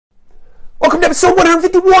Episode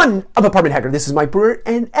 151 of Apartment Hacker. This is Mike Brewer,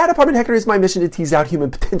 and at Apartment Hacker is my mission to tease out human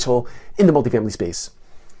potential in the multifamily space.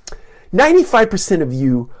 95% of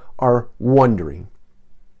you are wandering.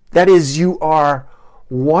 That is, you are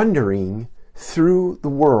wandering through the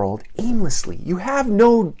world aimlessly. You have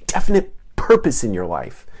no definite purpose in your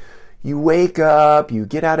life. You wake up, you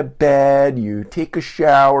get out of bed, you take a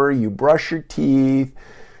shower, you brush your teeth,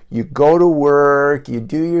 you go to work, you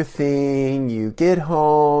do your thing, you get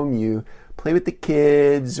home, you play with the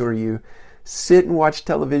kids, or you sit and watch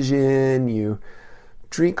television, you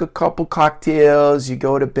drink a couple cocktails, you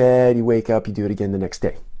go to bed, you wake up, you do it again the next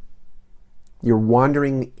day. You're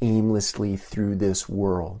wandering aimlessly through this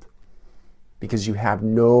world because you have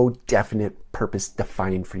no definite purpose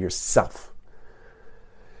defined for yourself.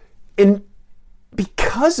 And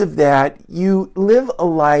because of that, you live a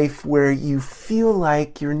life where you feel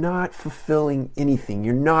like you're not fulfilling anything.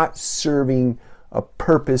 You're not serving a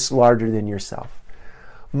purpose larger than yourself.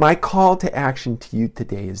 My call to action to you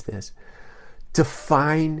today is this: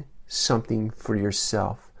 define something for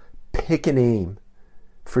yourself. Pick an aim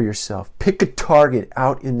for yourself. Pick a target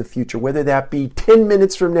out in the future, whether that be 10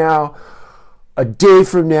 minutes from now, a day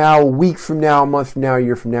from now, a week from now, a month from now, a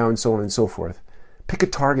year from now, and so on and so forth. Pick a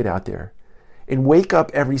target out there and wake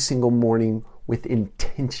up every single morning with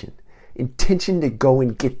intention. Intention to go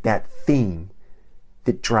and get that thing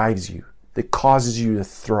that drives you, that causes you to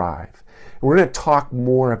thrive. And we're going to talk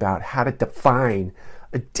more about how to define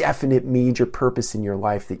a definite major purpose in your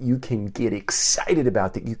life that you can get excited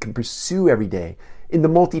about, that you can pursue every day in the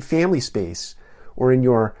multifamily space or in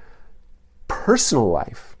your personal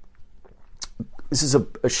life. This is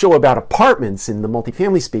a show about apartments in the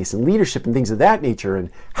multifamily space and leadership and things of that nature and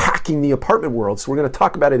hacking the apartment world. So we're going to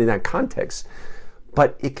talk about it in that context,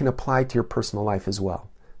 but it can apply to your personal life as well.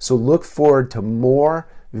 So look forward to more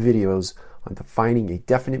videos on defining a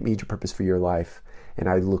definite major purpose for your life. And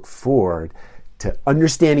I look forward to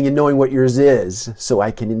understanding and knowing what yours is so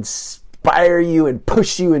I can inspire you and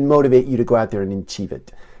push you and motivate you to go out there and achieve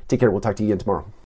it. Take care. We'll talk to you again tomorrow.